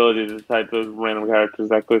 Your ability to type those random characters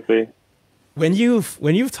that quickly. When you've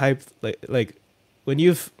typed like when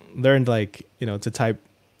you've learned to type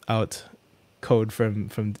out code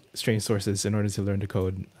from strange sources in order to learn to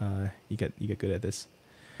code, you get good at this.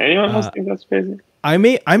 Anyone else think that's crazy? I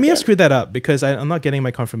may have screwed that up because I'm not getting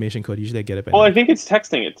my confirmation code. Usually I get it. Well, I think it's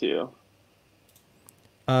texting it to you.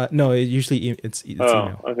 No, it usually it's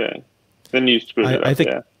email. Okay. Then you screwed it up.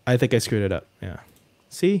 I think I screwed it up. Yeah.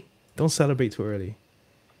 See, don't celebrate too early.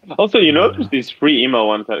 Also, there's these free email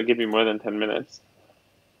ones that give you more than 10 minutes.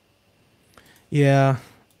 Yeah.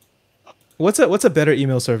 What's a better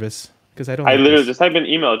email service? Because I literally just type in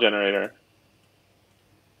email generator.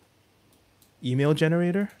 Email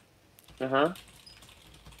generator? Uh-huh.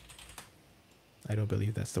 I don't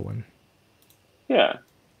believe that's the one. Yeah.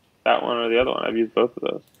 That one or the other one. I've used both of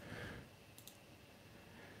those.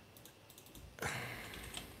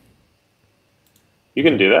 You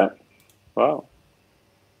can do that? Wow.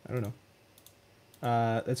 I don't know.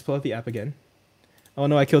 Let's pull out the app again. Oh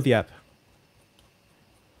no, I killed the app.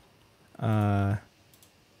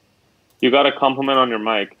 You got a compliment on your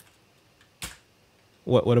mic.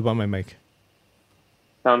 What about my mic?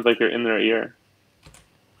 Sounds like you're in their ear.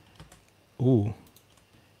 Ooh.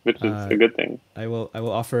 Which is a good thing. I will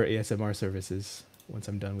offer ASMR services once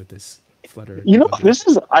I'm done with this Flutter.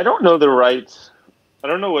 I don't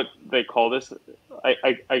know what they call this.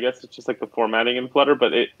 I guess it's just like the formatting in Flutter,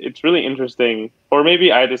 but it's really interesting. Or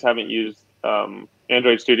maybe I just haven't used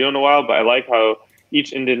Android Studio in a while, but I like how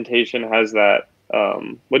each indentation has that.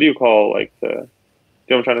 What do you call do you know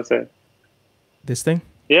what I'm trying to say? This thing?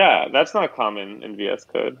 Yeah, that's not common in VS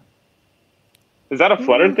Code. Is that a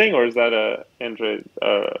Flutter thing or is that an Android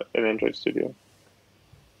Studio?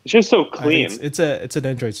 It's just so clean. It's an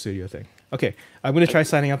Android Studio thing. Okay, I'm gonna try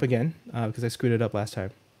signing up again because I screwed it up last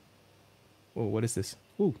time. Oh, what is this?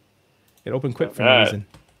 Ooh, it opened quick for no reason.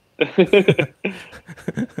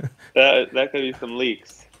 that could be some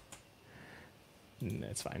leaks.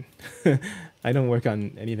 That's fine. I don't work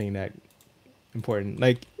on anything that important.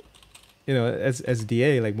 As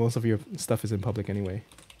DA, most of your stuff is in public anyway.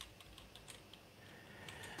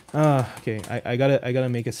 Okay. I gotta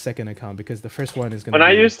make a second account because the first one is gonna.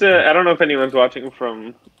 I don't know if anyone's watching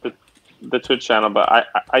from the Twitch channel, but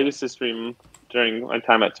I used to stream during my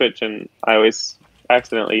time at Twitch, and I always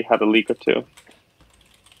accidentally had a leak or two.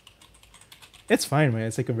 It's fine, man.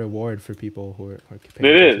 It's like a reward for people who are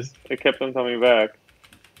paying attention. Is. It kept them coming back.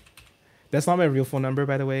 That's not my real phone number,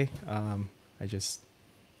 by the way. I'm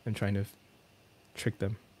trying to trick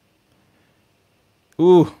them.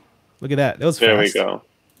 Ooh, look at that. That was fast. There we go.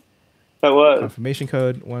 That was confirmation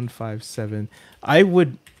code 157.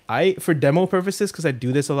 For demo purposes, because I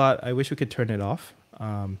do this a lot, I wish we could turn it off.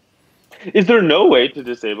 Is there no way to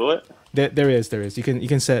disable it? There is. You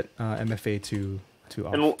can set MFA to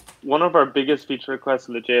off. And one of our biggest feature requests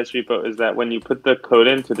in the JS repo is that when you put the code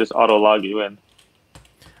in, to just auto log you in.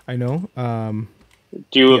 I know.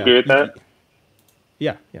 Do you agree with that?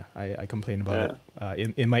 Yeah. I complained about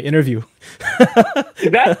it in my interview. I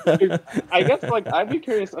guess I'd be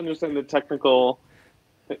curious to understand the technical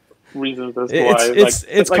reasons as to why. It's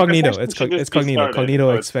Cognito. It's Cognito.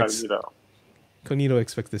 Cognito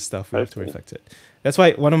expects this stuff. We have to reflect it. That's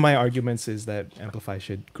why one of my arguments is that Amplify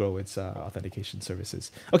should grow its authentication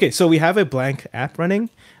services. Okay, so we have a blank app running,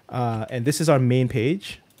 and this is our main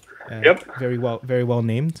page. Yep. Very well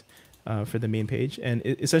named for the main page. And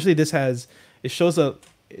essentially, it shows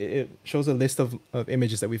it shows a list of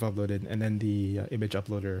images that we've uploaded, and then the image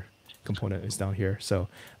uploader component is down here. So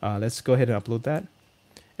let's go ahead and upload that.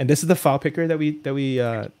 And this is the file picker that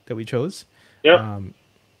we chose. Yep.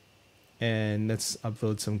 And let's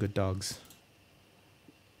upload some good dogs.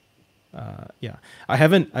 Yeah, I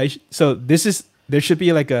haven't. So this is, there should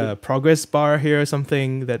be like a progress bar here or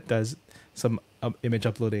something that does some image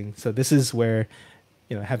uploading. So this is where,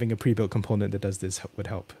 you know, having a pre-built component that does this would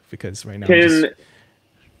help, because right now I'm just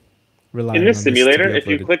relying in this on simulator, this if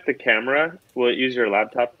you click the camera, will it use your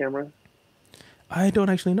laptop camera? I don't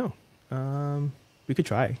actually know. We could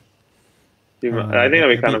try. I think that'd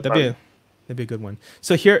be kind of fun. That'd be a good one.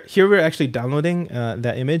 So here we're actually downloading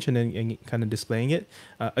that image and then kind of displaying it.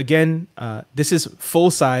 Again, this is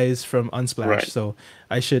full size from Unsplash, Right. so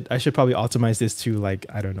I should probably optimize this to like,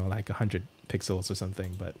 I don't know, like 100 pixels or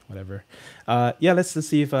something, but whatever. Yeah, let's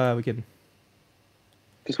see if we can.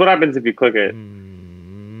 Just what happens if you click it?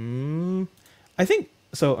 I think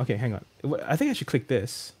so. Okay, hang on. I think I should click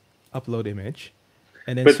this, upload image,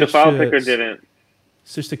 and then But the switch file to- picker didn't.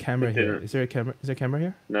 Switch the camera It here. didn't. Is there a camera? Is there a camera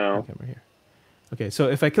here? No. No camera here. Okay, so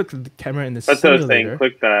if I click the camera in the That's what I was simulator, saying.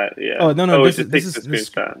 Click that. Yeah. Oh, no, it this just is- takes this the is-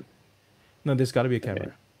 screenshot. no, there's got to be a camera.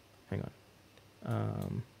 Okay. Hang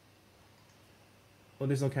on. Oh,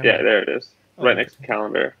 there's no camera. Yeah, there it is. Oh, Right okay. next to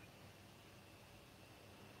calendar.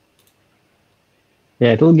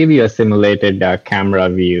 Yeah, it'll give you a simulated camera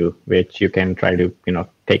view, which you can try to,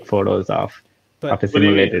 take photos of But a do you mean?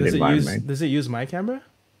 simulated does environment. does it use my camera?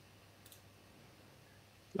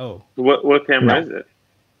 Oh, What camera No. is it?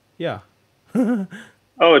 yeah.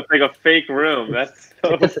 Oh, it's like a fake room. That's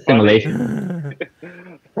so It's a funny. simulation.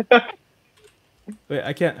 Wait,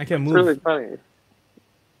 I can't It's move. really funny.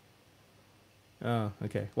 Oh,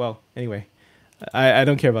 okay. Well, anyway, I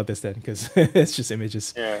don't care about this then, because it's just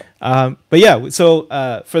images. Yeah. But yeah, so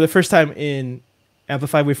for the first time in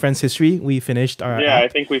Amplify with Friends history, we finished our Yeah, I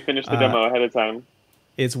app. think we finished the demo ahead of time.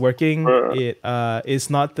 It's working. Sure. It's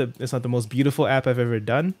not the most beautiful app I've ever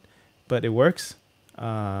done, but it works.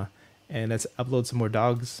 And let's upload some more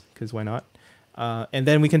dogs, because why not? And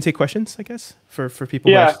then we can take questions, I guess, for people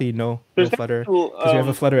Yeah. who actually know Flutter, definitely, because we have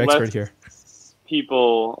a Flutter expert less here.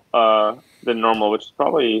 People than normal, which is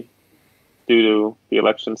probably due to the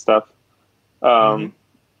election stuff.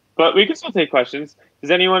 But we can still take questions.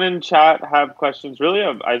 Does anyone in chat have questions? Really,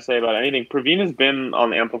 I'd say about anything. Praveen has been on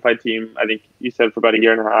the Amplify team, I think you said, for about a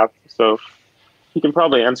year and a half. So he can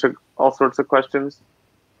probably answer all sorts of questions.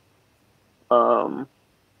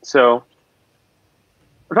 So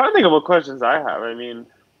I'm trying to think of what questions I have. I mean,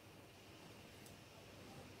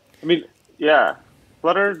 yeah,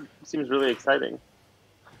 Flutter seems really exciting.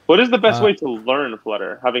 What is the best way to learn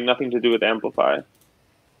Flutter, having nothing to do with Amplify?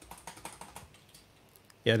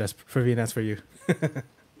 Yeah, that's Praveen. That's for you.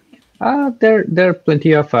 There are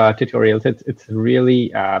plenty of tutorials. It's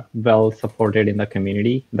really well supported in the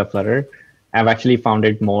community, the Flutter. I've actually found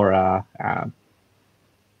it more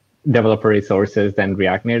developer resources than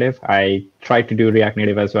React Native. I tried to do React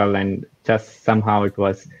Native as well, and just somehow it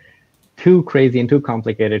was too crazy and too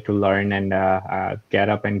complicated to learn and get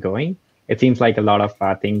up and going. It seems like a lot of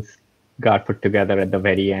things got put together at the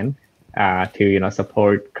very end to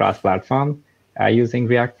support cross-platform using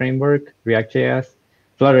React framework, React.js.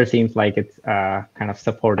 Flutter seems like it's kind of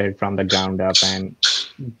supported from the ground up and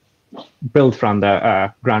built from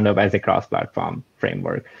the ground up as a cross-platform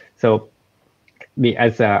framework. So, I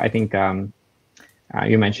think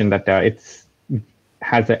you mentioned that it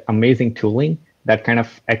has an amazing tooling that kind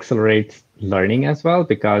of accelerates learning as well,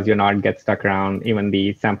 because you're not get stuck around even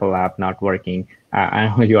the sample app not working. I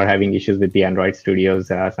know you are having issues with the Android Studios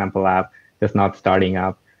sample app just not starting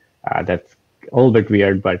up. That's a little bit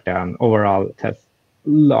weird, but overall it has a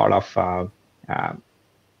lot of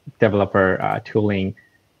developer tooling,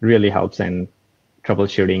 really helps in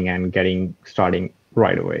troubleshooting and getting starting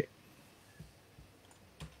right away.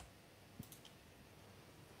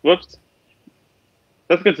 Whoops.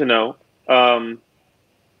 That's good to know.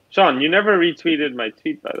 Sean, you never retweeted my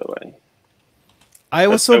tweet, by the way. I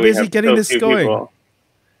was so busy getting this going. People.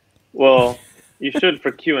 Well, you should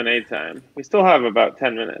for Q&A time. We still have about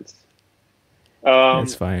 10 minutes.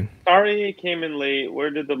 That's fine. Sorry, came in late. Where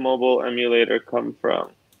did the mobile emulator come from?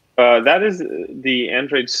 That is the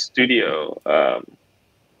Android Studio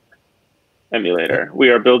emulator. We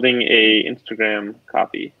are building a Instagram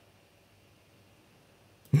copy.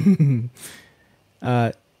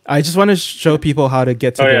 I just want to show people how to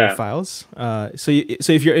get to their yeah. files. So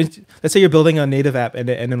if you're let's say you're building a native app and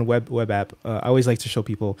then a web app, I always like to show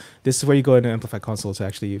people this is where you go into Amplify console to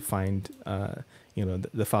actually find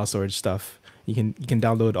the file storage stuff. You can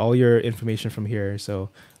download all your information from here. So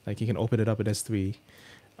like you can open it up in S3.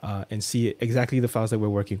 and see exactly the files that we're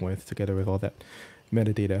working with together with all that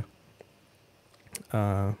metadata.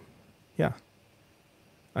 Yeah.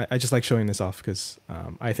 I just like showing this off because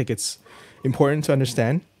I think it's important to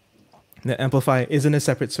understand that Amplify isn't a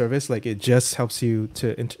separate service. Like it just helps you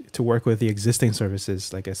to work with the existing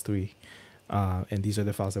services like S3. And these are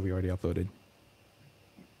the files that we already uploaded.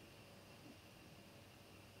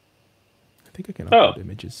 I think I can upload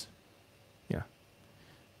images. Yeah.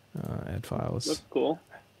 Add files. That's cool.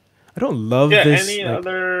 I don't love this. Any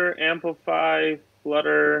other Amplify,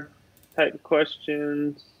 Flutter type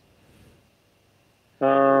questions?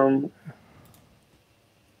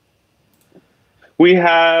 We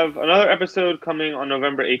have another episode coming on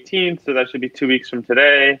November 18th, so that should be 2 weeks from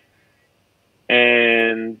today.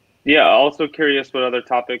 And yeah, also curious what other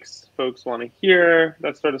topics folks want to hear,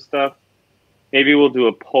 that sort of stuff. Maybe we'll do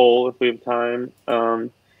a poll if we have time.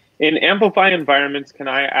 In Amplify environments, can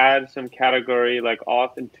I add some category like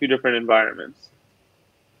auth in 2 different environments?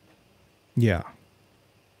 Yeah.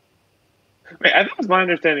 Wait, I think it was my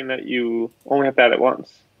understanding that you only have to add it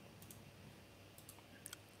once.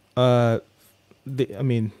 They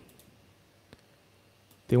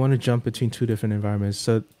want to jump between 2 different environments.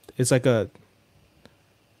 So it's like a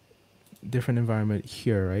different environment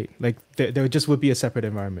here, right? Like there just would be a separate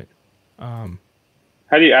environment. How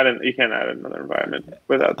do you add you can't add another environment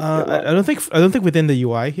without I don't think within the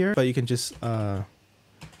UI here, but you can just yeah.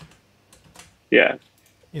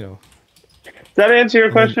 Does that answer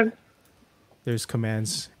your question? There's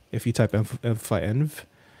commands. If you type amplify env,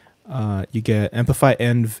 you get amplify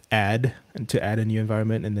env add and to add a new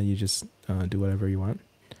environment, and then you just do whatever you want.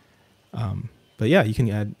 But yeah, you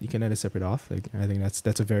can add a separate auth. Like I think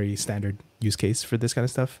that's a very standard use case for this kind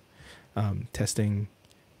of stuff. Testing,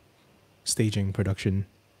 staging, production.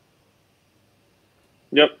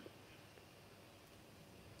 Yep.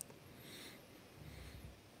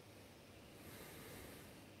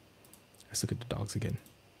 Let's look at the dogs again.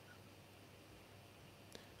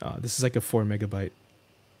 This is like a 4 megabyte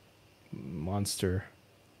monster.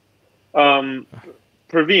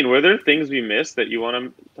 Praveen, were there things we missed that you want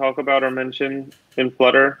to talk about or mention in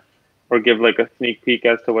Flutter, or give like a sneak peek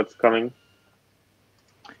as to what's coming?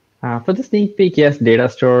 For the sneak peek, yes, data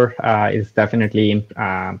store is definitely in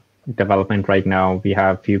development right now. We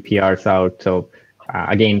have few PRs out. So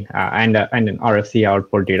again, and an RFC out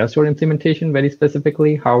for data store implementation, very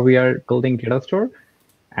specifically how we are building data store.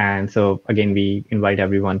 And so again, we invite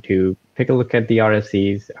everyone to take a look at the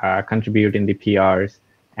RFCs, contribute in the PRs,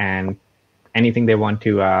 and anything they want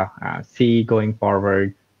to see going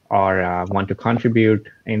forward or want to contribute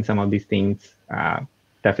in some of these things,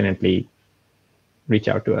 definitely reach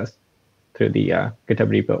out to us through the GitHub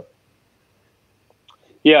repo.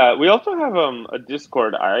 Yeah, we also have a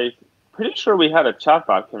Discord. I'm pretty sure we had a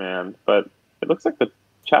chatbot command, but it looks like the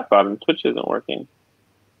chatbot in Twitch isn't working,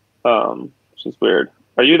 which is weird.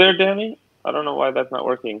 Are you there, Danny? I don't know why that's not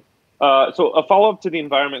working. So a follow-up to the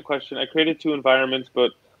environment question. I created 2 environments,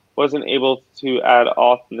 but wasn't able to add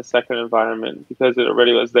auth in the second environment because it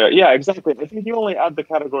already was there. Yeah, exactly. I think you only add the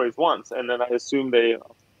categories once, and then I assume they are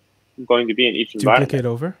going to be in each environment. Duplicate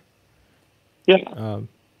over? Yeah.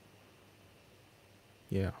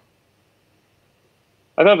 Yeah.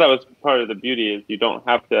 I thought that was part of the beauty is you don't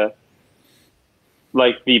have to,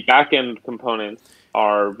 like the backend components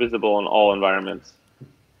are visible in all environments.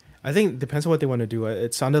 I think it depends on what they want to do.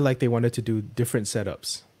 It sounded like they wanted to do different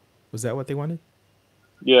setups. Was that what they wanted?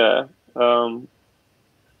 Yeah.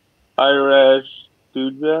 Irish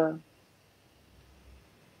Studia.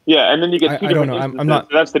 Yeah, and then you get 2 different instances. I'm not.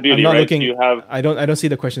 So that's the beauty, right? Looking, you have. I don't see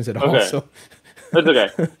the questions at all. So. That's okay.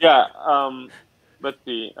 Yeah. Let's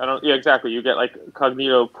see. Yeah, exactly. You get like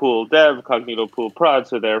Cognito pool dev, Cognito pool prod.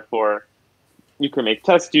 So therefore, you can make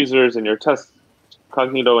test users in your test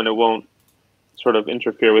Cognito, and it won't sort of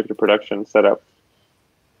interfere with your production setup.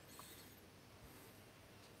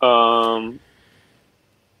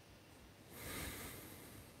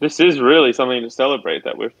 This is really something to celebrate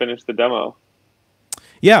that we've finished the demo.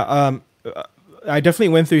 Yeah, I definitely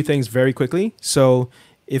went through things very quickly. So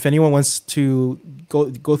if anyone wants to go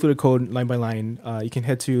through the code line by line, you can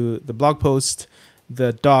head to the blog post,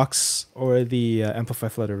 the docs, or the Amplify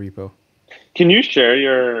Flutter repo. Can you share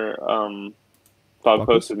your blog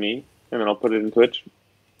post with me, and then I'll put it in Twitch?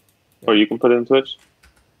 Yeah. Or you can put it in Twitch?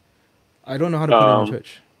 I don't know how to put it on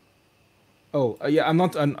Twitch. Oh, yeah, I'm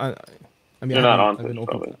not... I mean, You're not on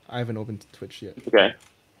Twitch, I haven't opened Twitch yet. Okay.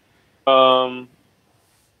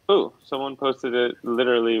 Someone posted it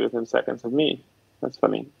literally within seconds of me. That's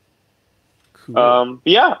funny. Cool.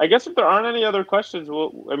 Yeah, I guess if there aren't any other questions,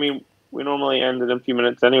 we normally end in a few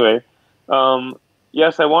minutes anyway.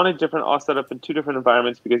 Yes, I wanted different auth set up in 2 different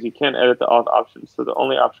environments because you can't edit the auth options. So the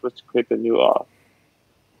only option was to create the new auth.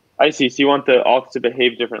 I see. So you want the auth to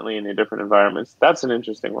behave differently in your different environments. That's an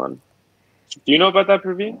interesting one. Do you know about that,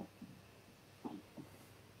 Praveen?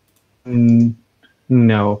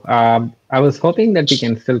 No. I was hoping that we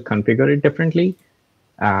can still configure it differently,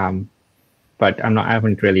 but I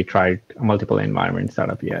haven't really tried multiple environment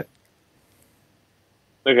setup yet.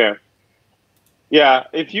 Okay. Yeah,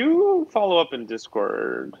 if you follow up in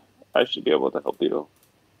Discord, I should be able to help you.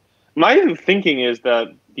 My thinking is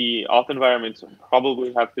that the auth environments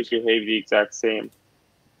probably have to behave the exact same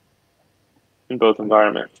in both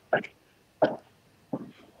environments.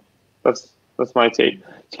 That's my take.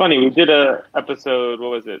 It's funny, we did a episode,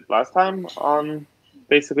 what was it, last time on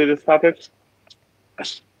basically this topic?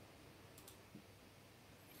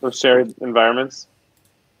 Of shared environments.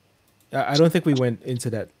 I don't think we went into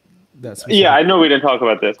that. Specific. Yeah, I know we didn't talk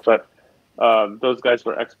about this, but those guys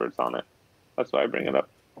were experts on it. That's why I bring it up.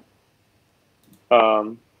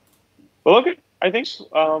 Well, okay. I think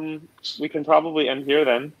we can probably end here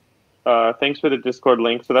then. Thanks for the Discord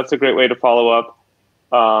link. So that's a great way to follow up.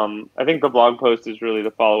 I think the blog post is really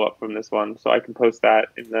the follow up from this one. So I can post that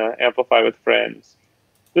in the Amplify with Friends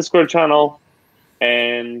Discord channel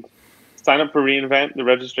and sign up for reInvent. The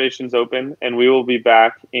registration's open and we will be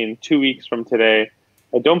back in 2 weeks from today.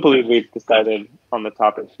 I don't believe we've decided on the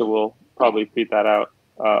topic, so we'll probably tweet that out.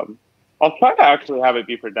 I'll try to actually have it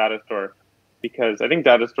be for data store because I think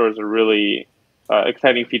data store is a really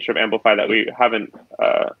exciting feature of Amplify that we haven't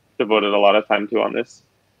devoted a lot of time to on this.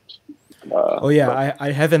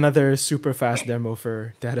 I have another super fast demo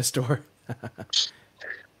for data store.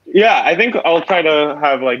 Yeah, I think I'll try to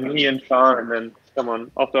have like me and Sean and then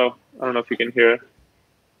someone. Also, I don't know if you can hear.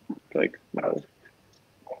 Like,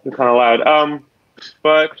 it's kind of loud.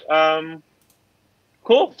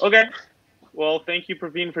 Cool. Okay. Well, thank you,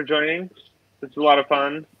 Praveen, for joining. This was a lot of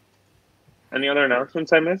fun. Any other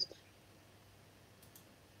announcements I missed?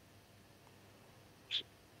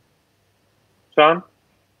 Sean?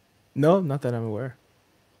 No, not that I'm aware.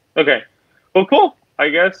 Okay. Well, cool. I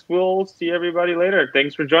guess we'll see everybody later.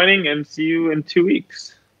 Thanks for joining and see you in 2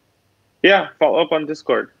 weeks. Yeah, follow up on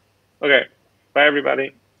Discord. Okay. Bye,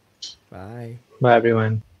 everybody. Bye. Bye,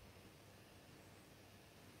 everyone.